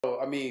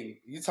I mean,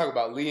 you talk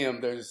about Liam,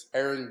 there's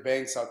Aaron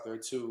Banks out there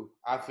too.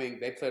 I think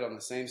they played on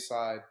the same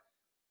side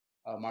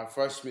my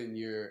freshman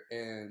year,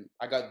 and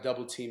I got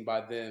double teamed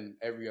by them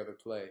every other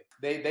play.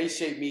 They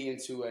shaped me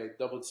into a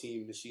double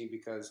team machine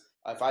because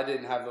if I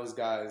didn't have those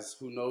guys,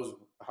 who knows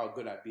how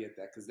good I'd be at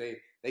that, because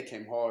they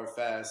came hard,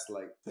 fast,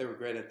 like they were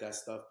great at that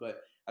stuff.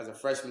 But as a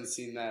freshman,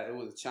 seeing that, it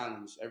was a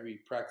challenge.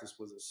 Every practice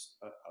was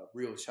a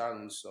real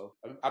challenge. So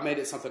I made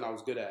it something I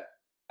was good at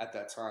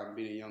that time,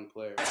 being a young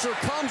player. Pressure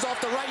comes off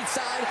the right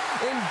side,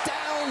 and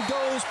down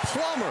goes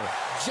Plummer.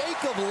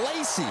 Jacob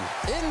Lacey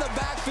in the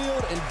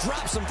backfield and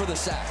drops him for the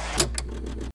sack.